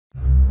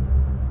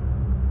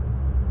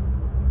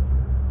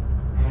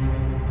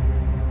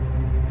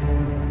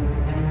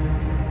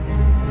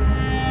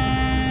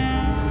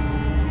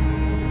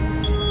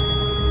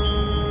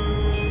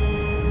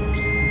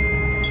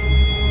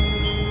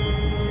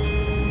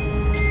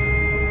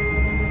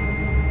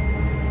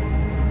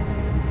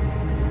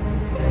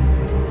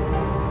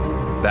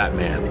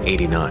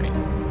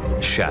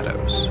Batman'89,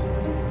 Shadows.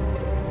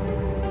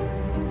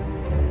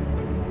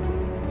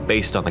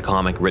 Based on the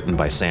comic written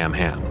by Sam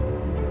Hamm,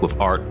 with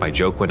art by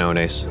Joe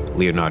Quinones,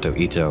 Leonardo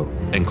Ito,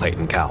 and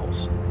Clayton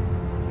Cowles.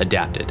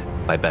 Adapted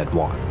by Ben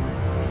Wan.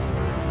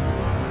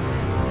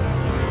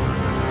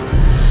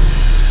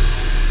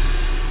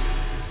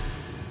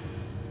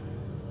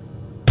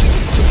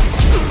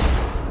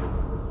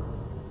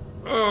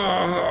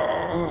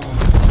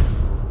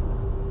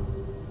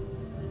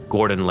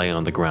 Gordon lay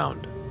on the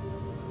ground,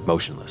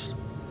 motionless.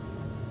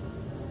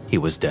 He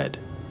was dead.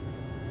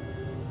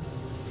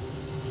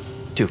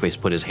 Two-Face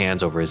put his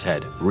hands over his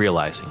head,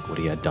 realizing what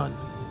he had done.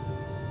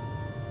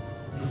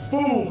 You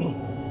fool!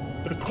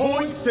 The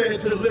coin said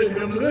to let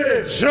him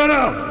live! Shut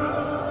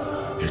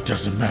up! It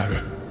doesn't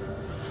matter.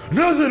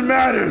 Nothing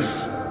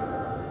matters!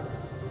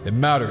 It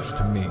matters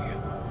to me.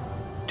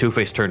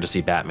 Two-Face turned to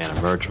see Batman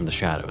emerge from the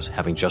shadows,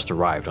 having just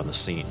arrived on the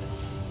scene.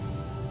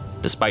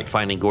 Despite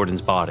finding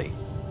Gordon's body,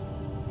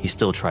 he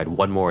still tried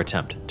one more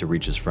attempt to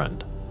reach his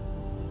friend.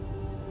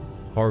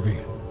 Harvey,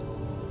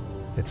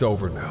 it's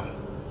over now.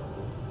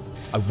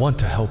 I want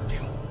to help you.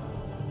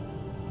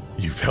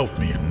 You've helped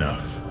me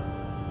enough.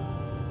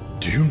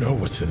 Do you know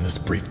what's in this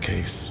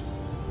briefcase?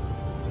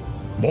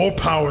 More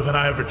power than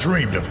I ever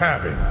dreamed of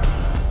having.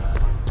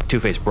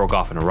 Two-Face broke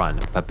off in a run,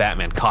 but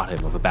Batman caught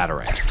him with a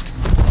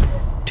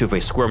batarang.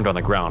 Two-Face squirmed on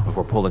the ground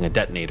before pulling a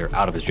detonator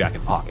out of his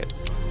jacket pocket.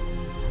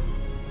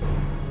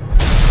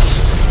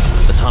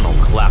 The tunnel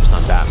collapsed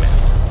on Batman.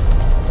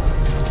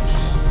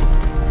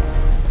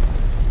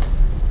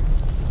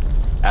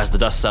 As the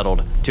dust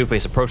settled,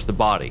 Two-Face approached the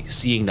body,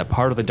 seeing that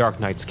part of the Dark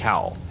Knight's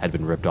cowl had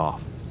been ripped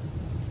off.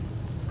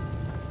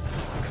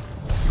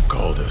 You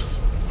called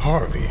us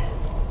Harvey.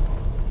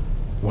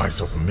 Why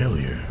so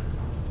familiar?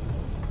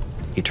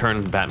 He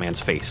turned Batman's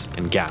face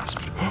and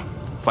gasped,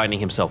 finding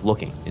himself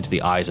looking into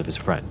the eyes of his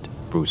friend,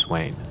 Bruce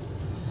Wayne.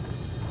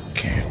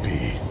 Can't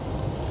be.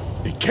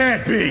 It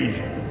can't be!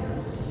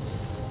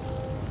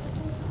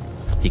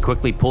 He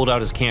quickly pulled out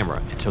his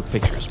camera and took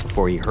pictures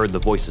before he heard the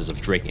voices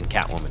of Drake and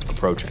Catwoman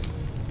approaching.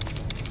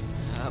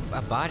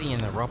 A body in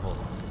the rubble.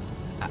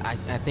 I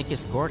think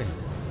it's Gordon.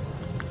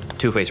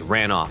 Two-Face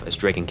ran off as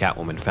Drake and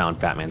Catwoman found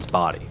Batman's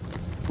body,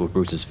 with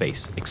Bruce's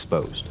face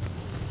exposed.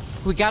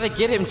 We gotta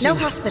get him to... No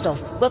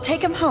hospitals. We'll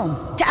take him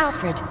home, to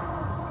Alfred.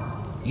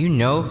 You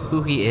know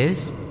who he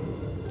is?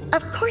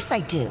 Of course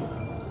I do.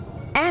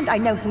 And I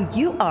know who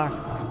you are,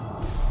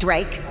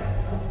 Drake.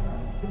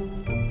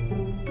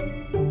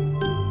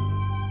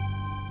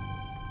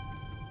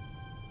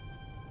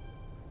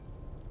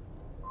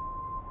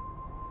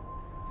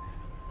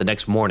 The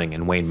next morning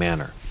in Wayne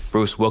Manor,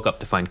 Bruce woke up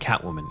to find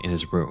Catwoman in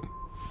his room.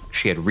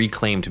 She had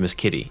reclaimed Miss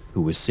Kitty,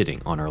 who was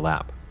sitting on her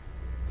lap.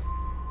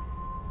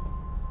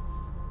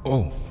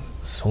 Oh,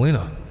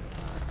 Selena.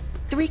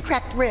 3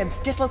 cracked ribs,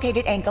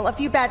 dislocated ankle, a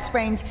few bad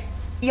sprains.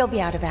 You'll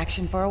be out of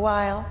action for a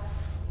while.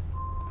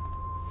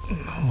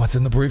 What's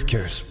in the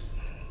briefcase?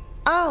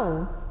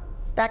 Oh,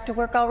 back to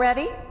work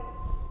already?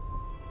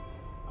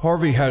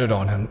 Harvey had it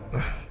on him.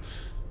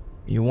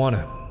 You want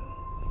it?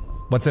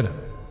 What's in it?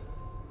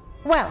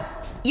 Well,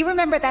 you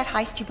remember that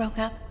heist you broke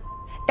up?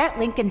 That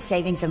Lincoln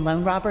Savings and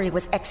Loan robbery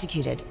was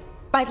executed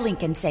by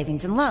Lincoln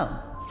Savings and Loan.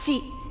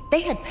 See,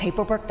 they had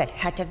paperwork that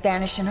had to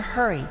vanish in a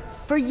hurry.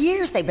 For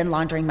years they've been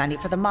laundering money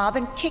for the mob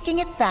and kicking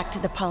it back to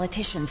the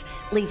politicians,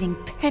 leaving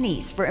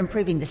pennies for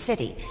improving the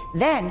city.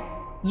 Then,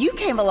 you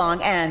came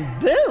along and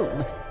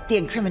boom! The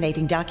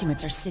incriminating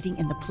documents are sitting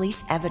in the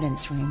police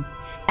evidence room.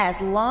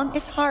 As long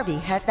as Harvey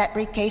has that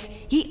briefcase,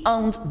 he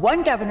owns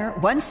 1 governor,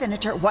 1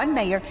 senator, 1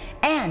 mayor,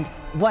 and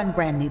 1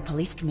 brand new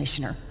police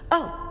commissioner.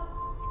 Oh,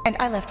 and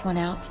I left one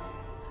out.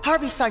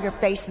 Harvey saw your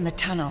face in the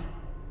tunnel.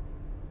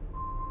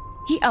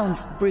 He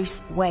owns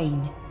Bruce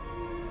Wayne.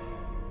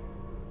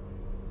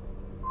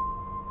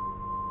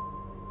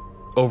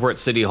 Over at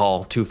City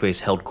Hall,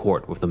 Two-Face held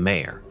court with the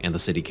mayor and the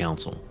city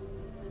council.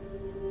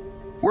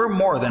 We're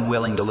more than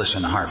willing to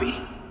listen,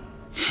 Harvey.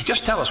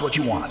 Just tell us what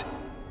you want.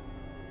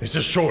 It's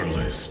a short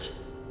list.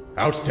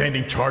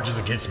 Outstanding charges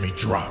against me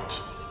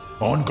dropped.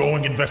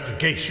 Ongoing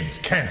investigations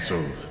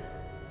canceled.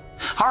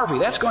 Harvey,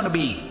 that's going to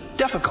be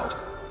difficult.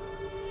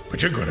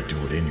 But you're gonna do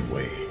it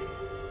anyway.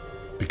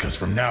 Because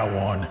from now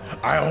on,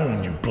 I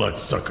own you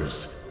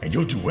bloodsuckers, and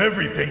you'll do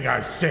everything I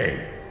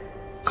say.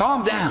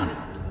 Calm down.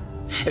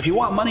 If you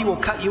want money, we'll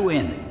cut you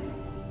in.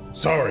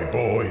 Sorry,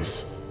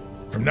 boys.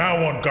 From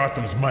now on,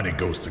 Gotham's money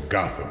goes to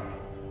Gotham.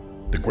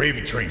 The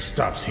gravy train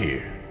stops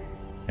here.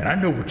 And I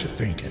know what you're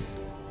thinking.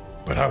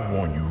 But I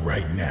warn you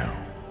right now,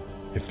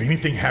 if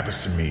anything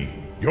happens to me,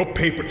 your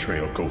paper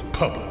trail goes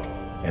public,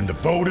 and the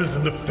voters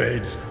and the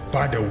feds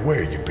find out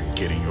where you've been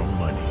getting your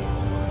money.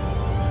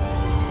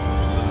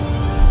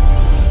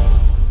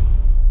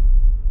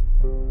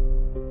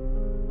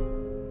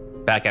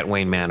 Back at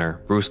Wayne Manor,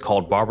 Bruce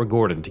called Barbara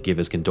Gordon to give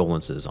his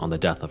condolences on the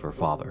death of her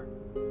father.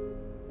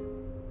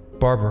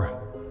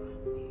 Barbara,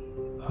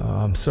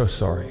 I'm so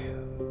sorry.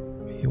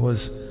 He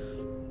was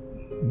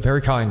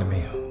very kind to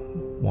me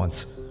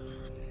once.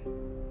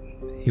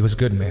 He was a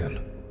good man.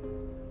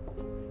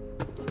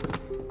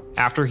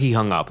 After he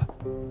hung up,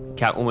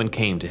 Catwoman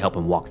came to help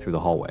him walk through the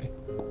hallway.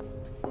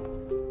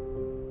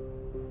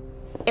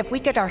 If we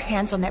get our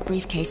hands on that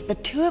briefcase, the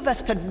two of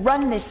us could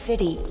run this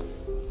city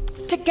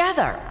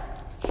together.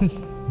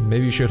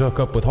 Maybe you should hook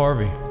up with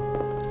Harvey.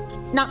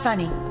 Not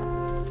funny.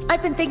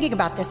 I've been thinking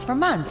about this for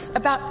months,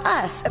 about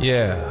us.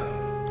 Yeah,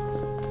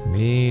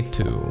 me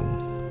too.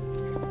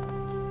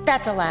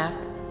 That's a laugh.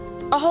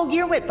 A whole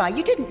year went by.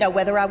 You didn't know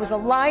whether I was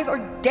alive or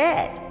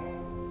dead.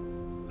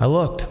 I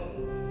looked.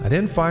 I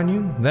didn't find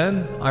you.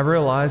 Then I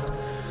realized,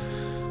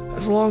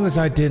 as long as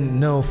I didn't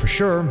know for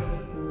sure,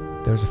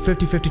 there's a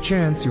 50-50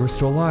 chance you were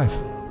still alive.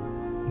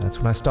 That's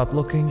when I stopped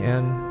looking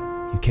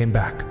and you came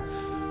back.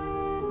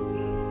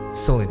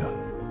 Selena,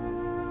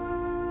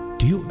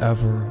 do you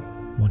ever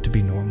want to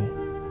be normal?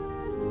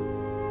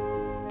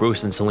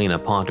 Bruce and Selena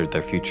pondered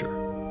their future.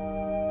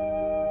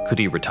 Could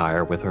he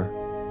retire with her?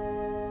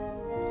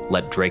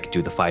 Let Derric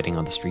do the fighting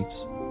on the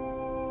streets?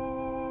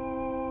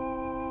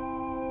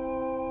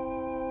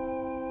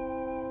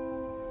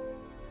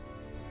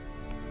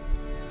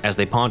 As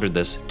they pondered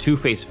this,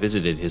 Two-Face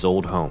visited his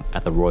old home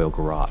at the Royal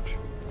Garage.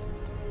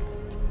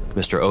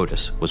 Mr.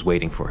 Otis was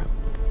waiting for him.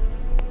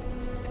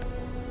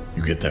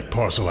 You get that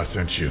parcel I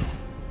sent you?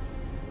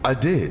 I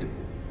did.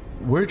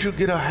 Where'd you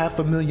get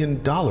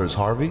 $500,000,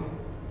 Harvey?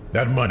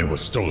 That money was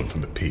stolen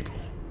from the people.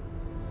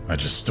 I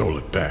just stole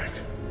it back.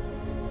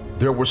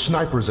 There were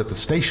snipers at the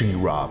station you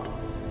robbed.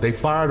 They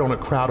fired on a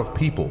crowd of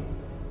people.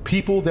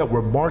 People that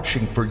were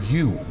marching for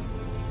you.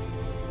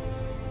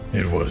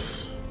 It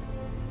was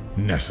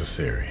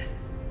necessary.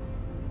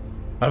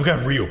 I've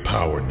got real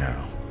power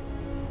now.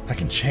 I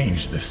can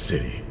change this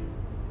city.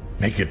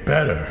 Make it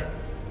better.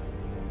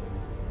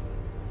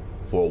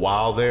 For a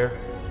while there,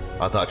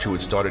 I thought you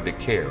had started to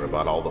care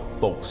about all the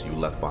folks you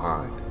left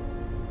behind.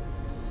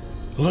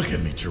 Look at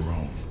me,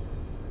 Jerome.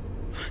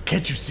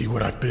 Can't you see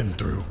what I've been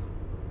through?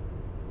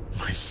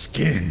 My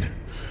skin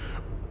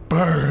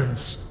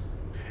burns.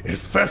 It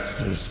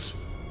festers.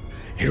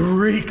 It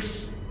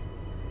reeks.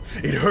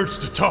 It hurts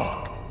to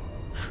talk.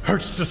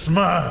 Hurts to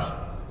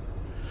smile.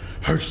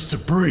 Hurts to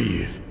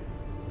breathe.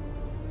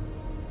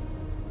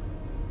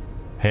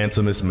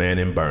 Handsomest man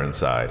in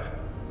Burnside.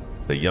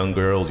 The young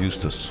girls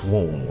used to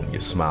swoon when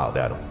you smiled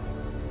at them.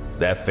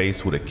 That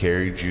face would have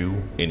carried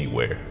you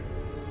anywhere.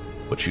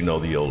 But you know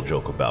the old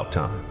joke about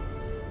time.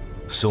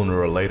 Sooner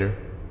or later,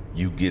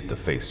 you get the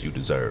face you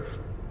deserve.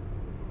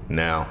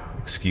 Now,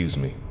 excuse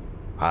me,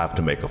 I have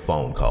to make a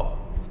phone call.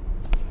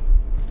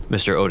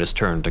 Mr. Otis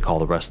turned to call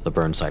the rest of the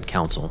Burnside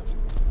Council.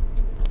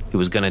 He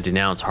was gonna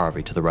denounce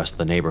Harvey to the rest of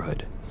the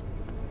neighborhood.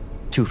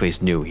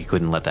 Two-Face knew he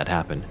couldn't let that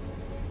happen.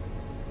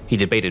 He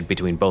debated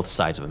between both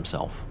sides of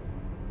himself.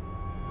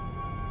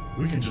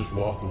 We can just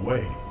walk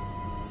away.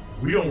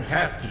 We don't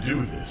have to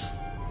do this.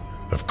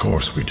 Of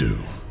course we do.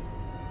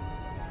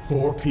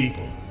 4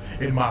 people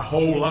in my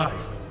whole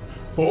life.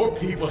 4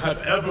 people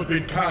have ever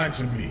been kind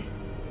to me.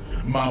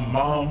 My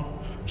mom,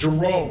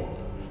 Jerome,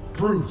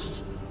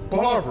 Bruce,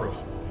 Barbara.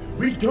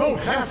 We don't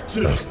have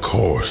to. Of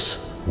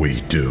course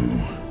we do.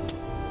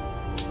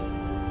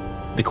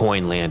 The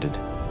coin landed.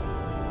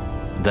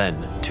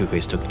 Then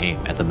Two-Face took aim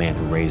at the man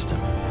who raised him.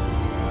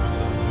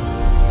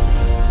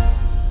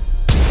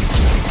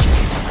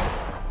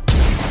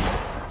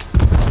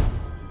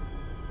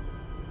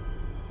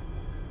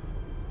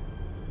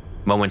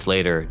 Moments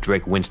later,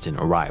 Drake Winston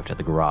arrived at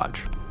the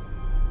garage.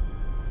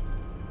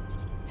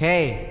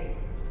 Hey,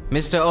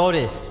 Mr.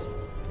 Otis.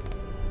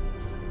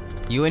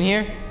 You in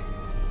here?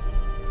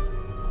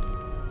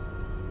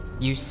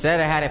 You said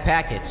I had a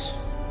package.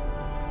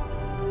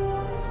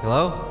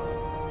 Hello?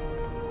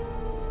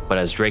 But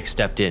as Drake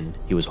stepped in,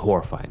 he was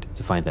horrified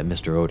to find that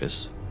Mr.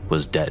 Otis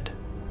was dead.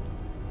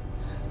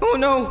 Oh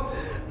no!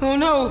 Oh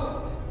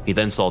no! He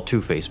then saw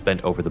Two-Face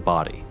bent over the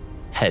body,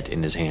 head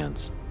in his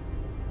hands.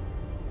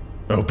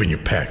 Open your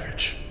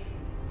package.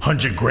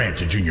 100 grand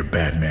to Junior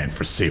Batman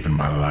for saving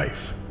my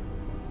life.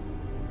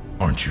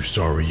 Aren't you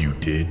sorry you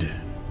did?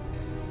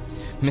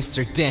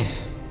 Mr. Dent,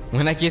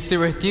 when I get through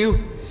with you,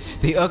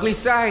 the ugly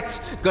side's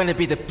gonna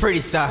be the pretty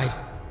side.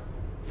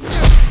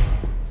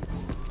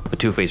 But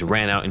Two-Face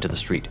ran out into the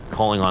street,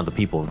 calling on the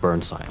people of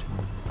Burnside.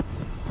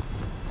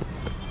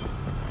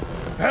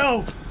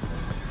 Help!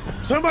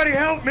 Somebody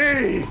help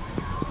me!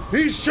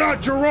 He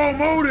shot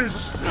Jerome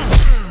Otis!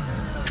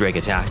 Drake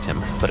attacked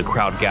him, but a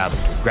crowd gathered,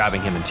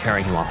 grabbing him and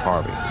tearing him off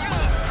Harvey.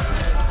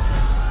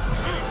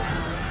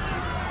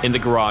 In the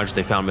garage,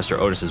 they found Mr.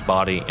 Otis's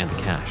body and the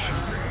cash.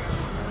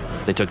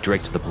 They took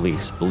Drake to the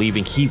police,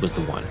 believing he was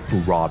the one who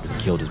robbed and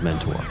killed his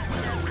mentor.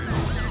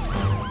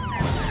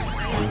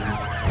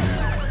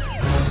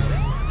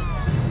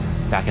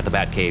 Back at the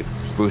Batcave,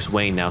 Bruce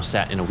Wayne now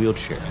sat in a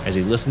wheelchair as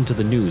he listened to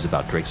the news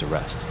about Drake's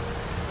arrest.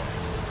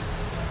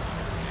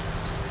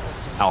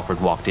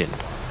 Alfred walked in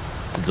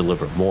to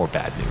deliver more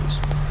bad news.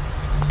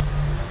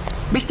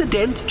 Mr.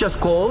 Dent just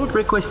called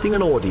requesting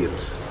an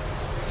audience.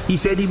 He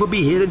said he will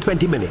be here in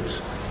 20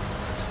 minutes.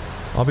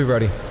 I'll be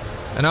ready.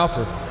 And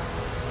Alfred,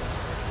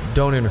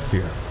 don't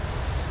interfere.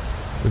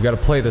 We've got to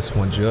play this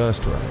one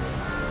just right.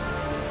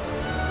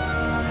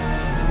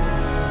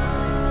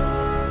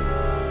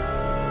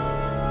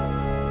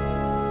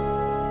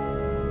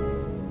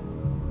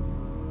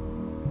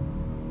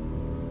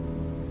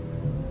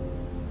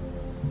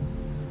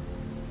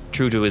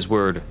 True to his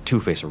word,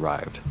 Two-Face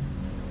arrived.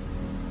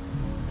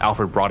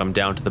 Alfred brought him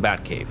down to the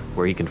Batcave,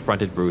 where he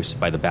confronted Bruce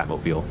by the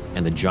Batmobile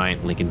and the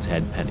giant Lincoln's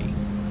Head penny.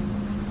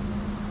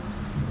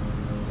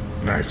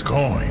 Nice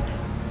coin.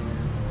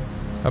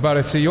 How about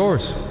I see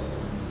yours?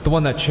 The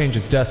one that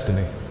changes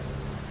destiny.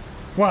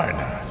 Why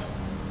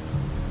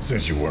not?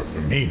 Since you work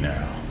for me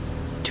now.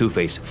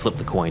 Two-Face flipped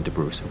the coin to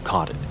Bruce, who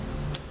caught it.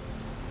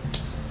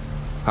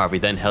 Harvey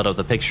then held up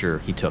the picture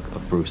he took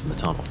of Bruce in the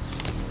tunnel.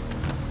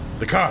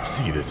 The cops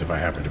see this if I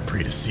happen to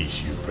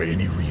predecease you for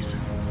any reason.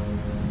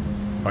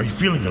 Are you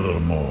feeling a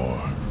little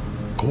more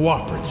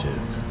cooperative?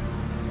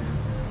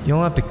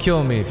 You'll have to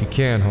kill me if you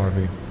can,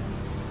 Harvey.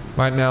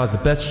 Right now is the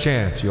best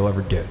chance you'll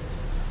ever get.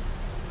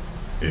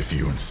 If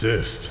you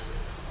insist.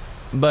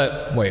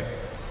 But wait,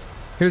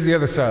 here's the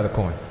other side of the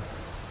coin.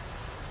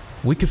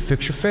 We could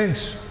fix your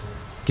face,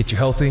 get you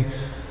healthy.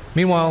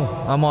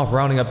 Meanwhile, I'm off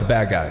rounding up the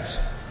bad guys.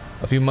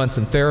 A few months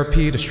in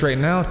therapy to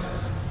straighten out,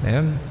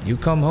 and you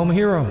come home a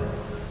hero.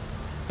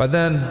 By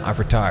then, I've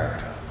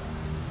retired.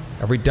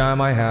 Every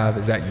dime I have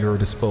is at your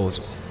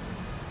disposal.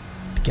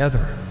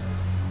 Together,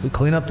 we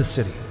clean up the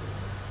city.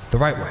 The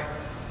right way.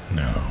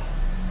 No.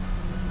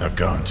 I've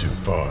gone too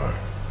far.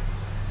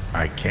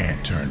 I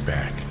can't turn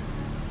back.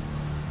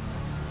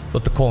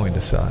 Let the coin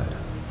decide.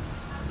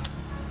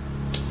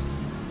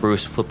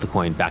 Bruce flipped the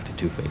coin back to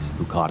Two-Face,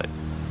 who caught it.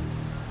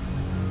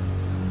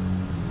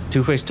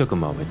 Two-Face took a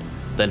moment,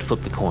 then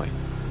flipped the coin.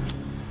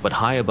 But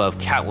high above,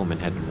 Catwoman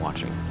had been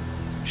watching.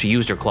 She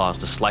used her claws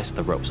to slice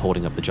the ropes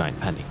holding up the giant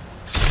penny,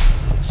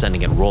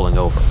 sending it rolling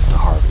over to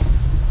Harvey.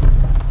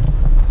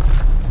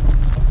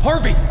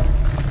 Harvey!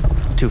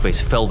 Two-Face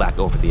fell back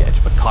over the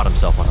edge, but caught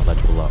himself on a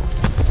ledge below.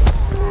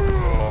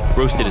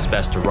 Bruce did his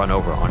best to run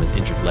over on his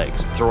injured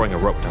legs, throwing a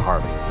rope to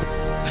Harvey.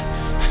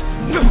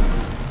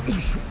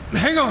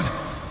 Hang on!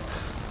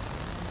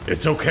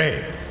 It's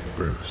okay,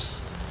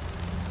 Bruce.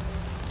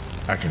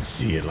 I can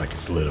see it like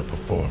it's lit up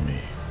before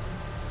me.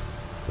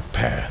 The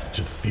path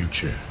to the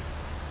future.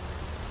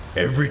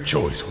 Every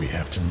choice we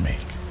have to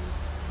make.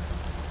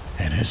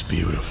 And it's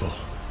beautiful.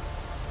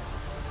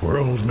 We're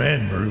old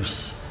men,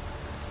 Bruce.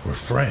 We're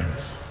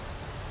friends.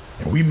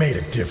 And we made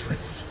a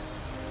difference.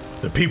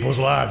 The people's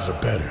lives are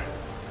better,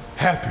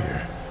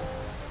 happier.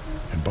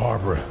 And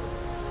Barbara,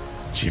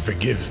 she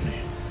forgives me.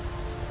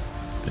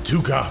 The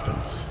two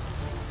Gothams,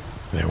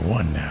 they're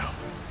one now.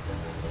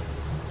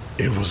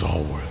 It was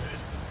all worth it.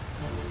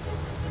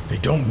 They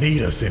don't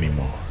need us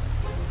anymore.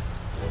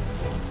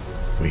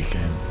 We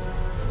can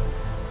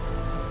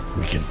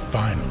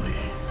finally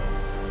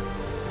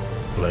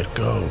let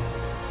go.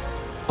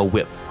 A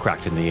whip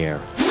cracked in the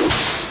air,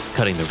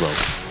 cutting the rope,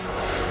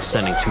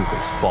 sending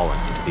Two-Face falling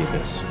into the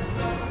abyss.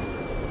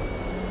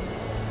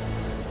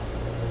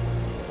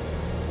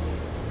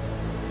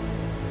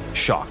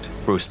 Shocked,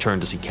 Bruce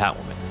turned to see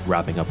Catwoman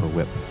wrapping up her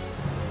whip.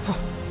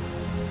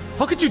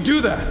 How could you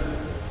do that?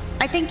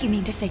 I think you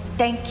mean to say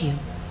thank you.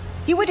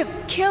 He would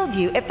have killed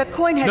you if the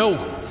coin had—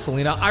 No,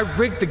 Selina, I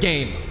rigged the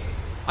game.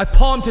 I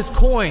palmed his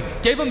coin,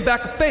 gave him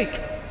back a fake.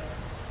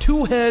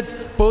 2 heads,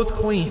 both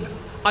clean.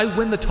 I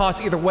win the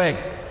toss either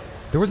way.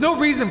 There was no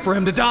reason for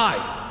him to die.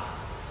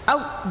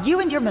 Oh, you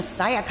and your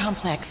Messiah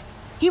complex.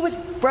 He was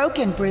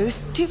broken,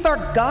 Bruce. Too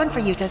far gone for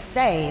you to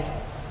save.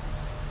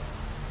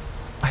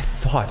 I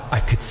thought I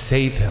could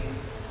save him.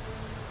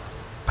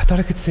 I thought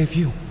I could save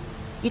you.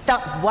 You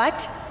thought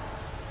what?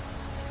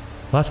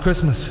 Last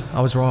Christmas,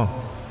 I was wrong.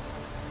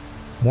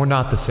 We're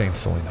not the same,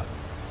 Selina.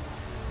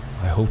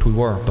 I hoped we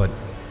were, but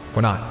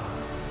we're not.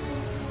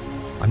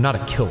 I'm not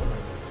a killer.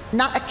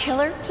 Not a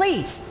killer?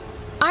 Please.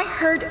 I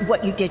heard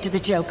what you did to the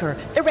Joker.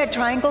 The Red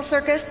Triangle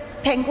Circus,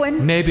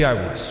 Penguin. Maybe I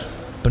was,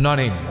 but not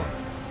anymore.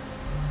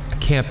 I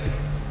can't be.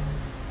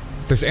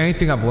 If there's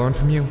anything I've learned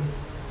from you,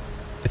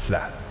 it's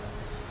that.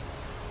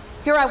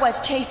 Here I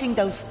was chasing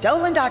those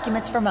stolen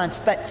documents for months,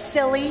 but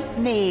silly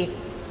me.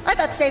 I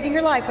thought saving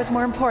your life was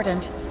more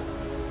important.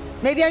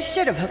 Maybe I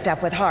should have hooked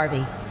up with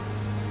Harvey.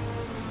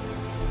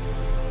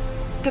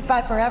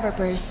 Goodbye forever,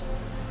 Bruce.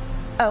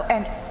 Oh,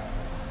 and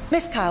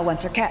Miss Kyle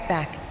wants her cat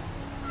back.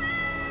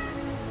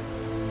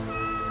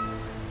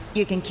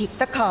 You can keep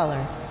the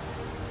collar.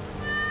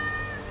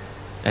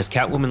 As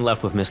Catwoman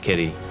left with Miss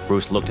Kitty,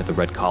 Bruce looked at the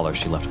red collar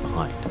she left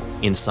behind.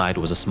 Inside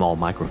was a small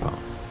microphone.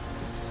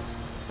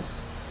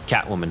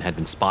 Catwoman had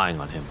been spying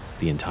on him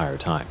the entire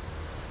time.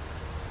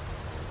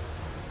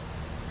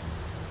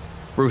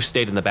 Bruce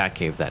stayed in the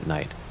Batcave that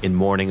night, in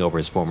mourning over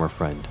his former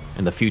friend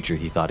and the future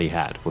he thought he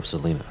had with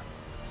Selina.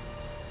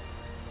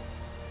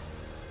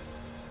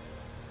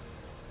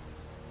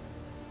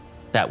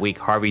 That week,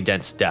 Harvey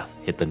Dent's death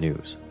hit the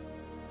news.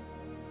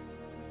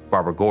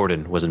 Barbara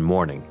Gordon was in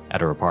mourning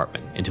at her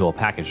apartment until a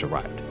package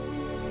arrived.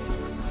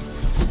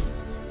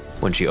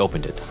 When she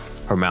opened it,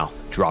 her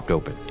mouth dropped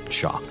open in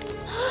shock.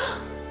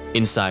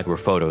 Inside were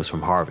photos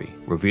from Harvey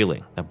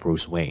revealing that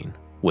Bruce Wayne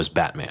was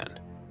Batman.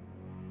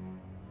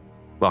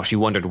 While she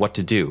wondered what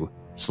to do,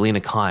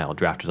 Selina Kyle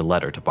drafted a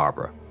letter to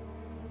Barbara.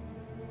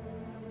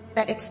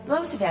 That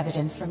explosive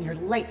evidence from your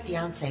late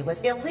fiancé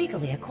was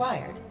illegally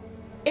acquired.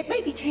 It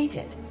may be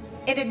tainted,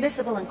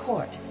 inadmissible in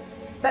court,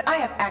 but I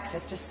have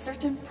access to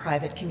certain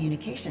private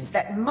communications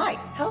that might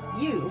help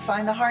you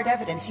find the hard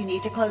evidence you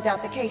need to close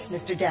out the case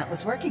Mr. Dent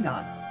was working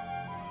on.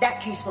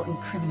 That case will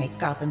incriminate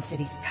Gotham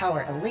City's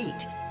power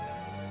elite.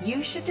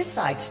 You should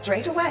decide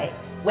straight away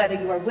whether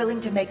you are willing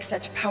to make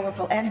such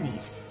powerful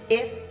enemies.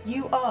 If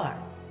you are,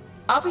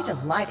 I'll be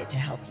delighted to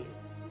help you.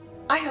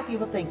 I hope you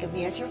will think of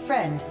me as your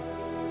friend,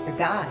 your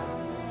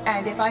guide,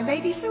 and if I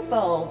may be so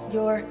bold,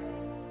 your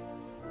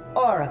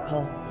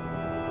oracle.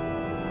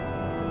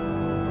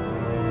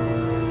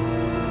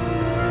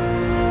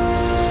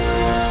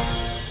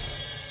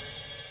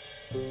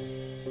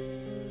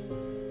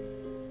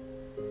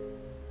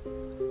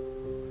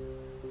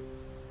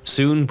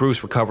 Soon,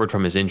 Bruce recovered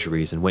from his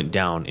injuries and went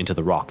down into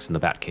the rocks in the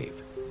Batcave.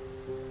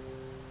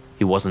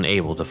 He wasn't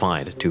able to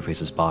find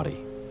Two-Face's body,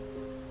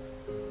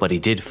 but he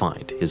did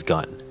find his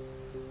gun.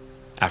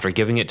 After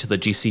giving it to the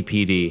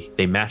GCPD,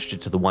 they matched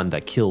it to the one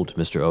that killed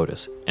Mr.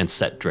 Otis and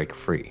set Derric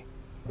free.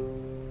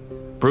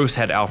 Bruce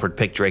had Alfred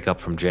pick Derric up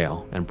from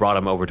jail and brought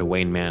him over to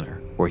Wayne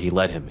Manor, where he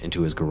led him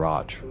into his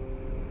garage.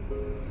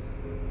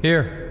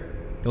 Here,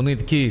 you'll need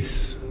the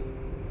keys.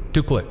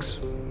 2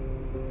 clicks.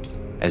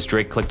 As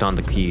Derric clicked on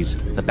the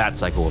keys, the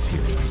Batcycle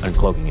appeared,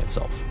 uncloaking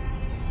itself.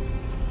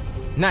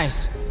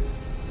 Nice.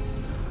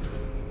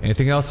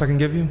 Anything else I can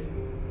give you?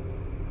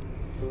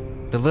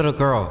 The little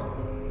girl,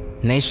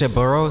 Naisha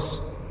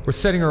Burrows? We're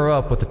setting her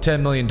up with a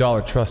 $10 million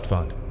trust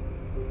fund.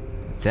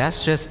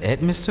 That's just it,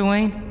 Mr.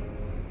 Wayne?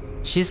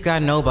 She's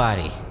got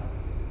nobody.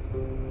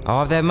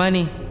 All of that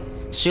money,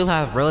 she'll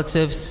have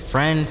relatives,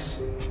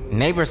 friends,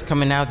 neighbors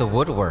coming out of the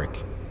woodwork.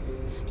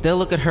 They'll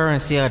look at her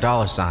and see a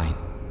dollar sign.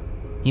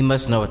 You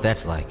must know what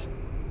that's like.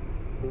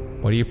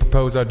 What do you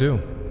propose I do?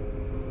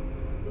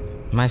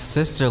 My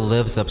sister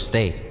lives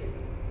upstate,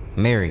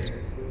 married.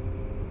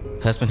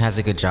 Husband has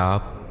a good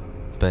job,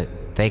 but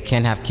they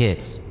can't have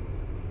kids.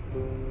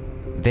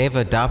 They've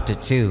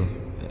adopted too.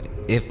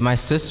 If my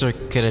sister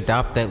could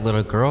adopt that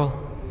little girl,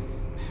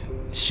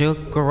 she'll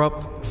grow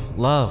up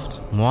loved,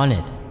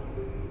 wanted,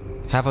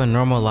 have a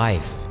normal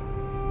life.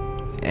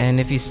 And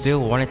if you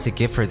still wanted to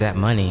give her that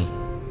money,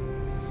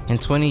 in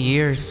 20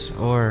 years,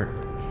 or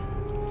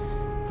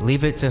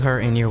leave it to her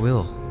in your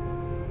will.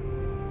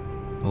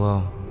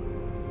 Well,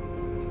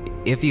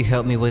 if you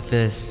help me with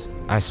this,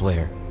 I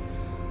swear,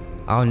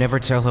 I'll never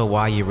tell her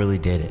why you really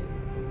did it.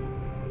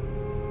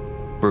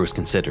 Bruce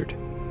considered.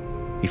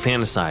 He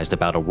fantasized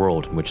about a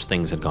world in which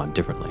things had gone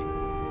differently.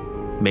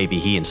 Maybe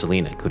he and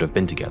Selina could have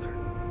been together.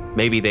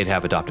 Maybe they'd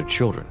have adopted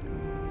children,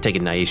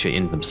 taken Naisha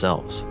in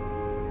themselves.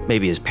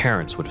 Maybe his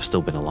parents would have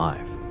still been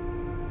alive.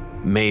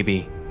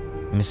 Maybe...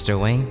 Mr.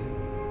 Wayne?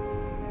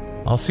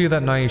 I'll see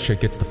that Naisha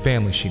gets the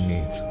family she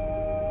needs.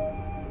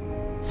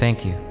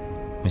 Thank you,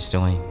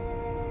 Mr.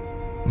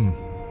 Wayne.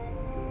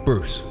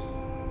 Bruce.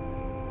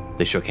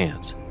 They shook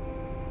hands.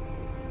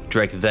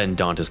 Derric then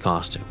donned his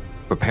costume,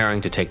 preparing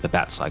to take the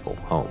Batcycle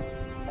home.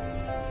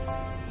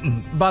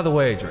 By the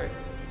way, Derric,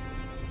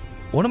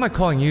 what am I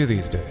calling you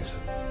these days?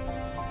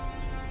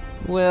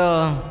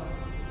 Well,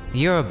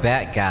 you're a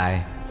bat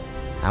guy.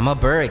 I'm a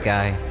bird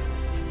guy.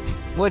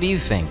 What do you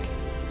think?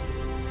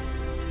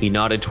 He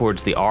nodded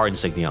towards the R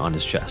insignia on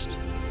his chest,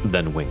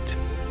 then winked.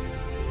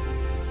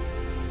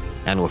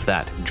 And with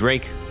that,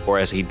 Derric, or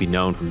as he'd be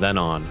known from then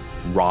on,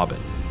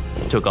 Robin,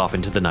 took off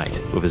into the night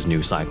with his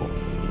new cycle.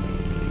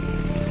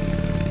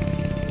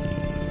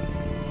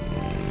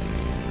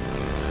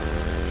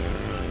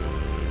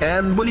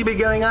 And will you be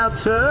going out,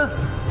 sir?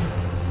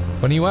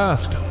 Funny you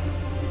asked.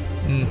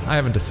 I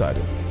haven't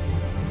decided.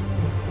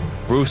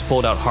 Bruce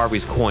pulled out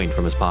Harvey's coin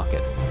from his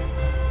pocket.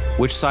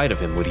 Which side of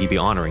him would he be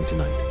honoring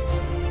tonight?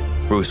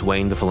 Bruce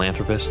Wayne the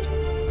philanthropist?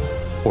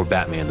 Or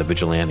Batman the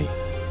vigilante?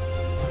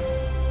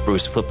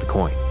 Bruce flipped the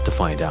coin to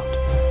find out.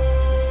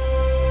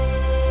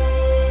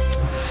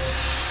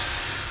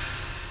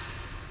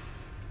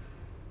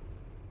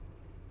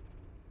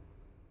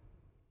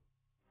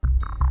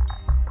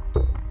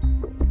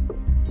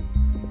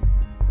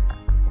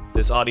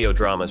 This audio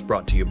drama is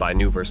brought to you by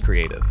Neuverse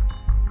Creative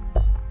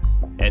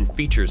and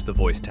features the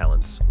voice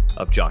talents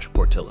of Josh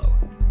Portillo,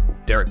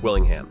 Derric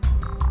Willingham,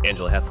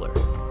 Angela Hoeffler,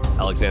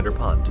 Alexander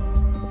Pond,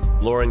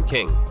 Loren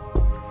King,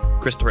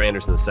 Christopher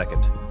Anderson II,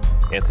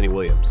 Anthony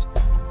Williams,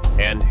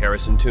 and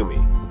Harrison Toomey.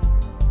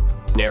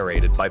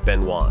 Narrated by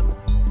Ben Wan.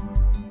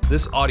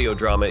 This audio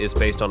drama is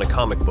based on a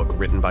comic book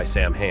written by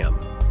Sam Hamm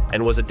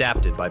and was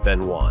adapted by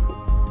Ben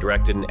Wan,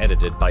 directed and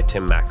edited by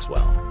Tim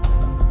Maxwell.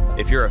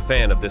 If you're a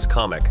fan of this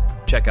comic,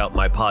 check out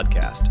my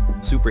podcast,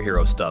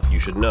 Superhero Stuff You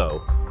Should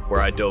Know,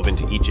 where I dove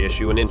into each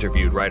issue and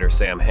interviewed writer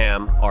Sam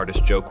Hamm,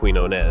 artist Joe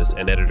Quinones,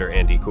 and editor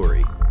Andy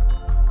Curry.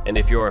 And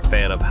if you're a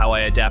fan of how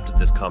I adapted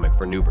this comic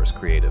for Neuverse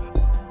Creative,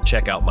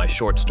 check out my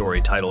short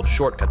story titled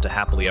Shortcut to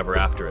Happily Ever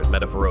After at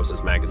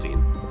Metaphorosis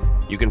magazine.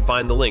 You can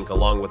find the link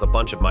along with a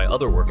bunch of my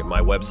other work at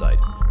my website,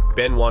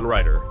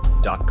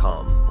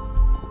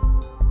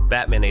 benwanwriter.com.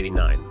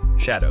 Batman'89,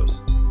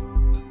 Shadows.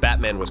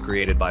 Batman was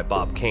created by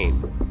Bob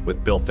Kane,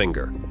 with Bill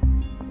Finger,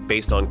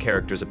 based on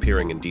characters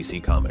appearing in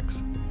DC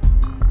Comics.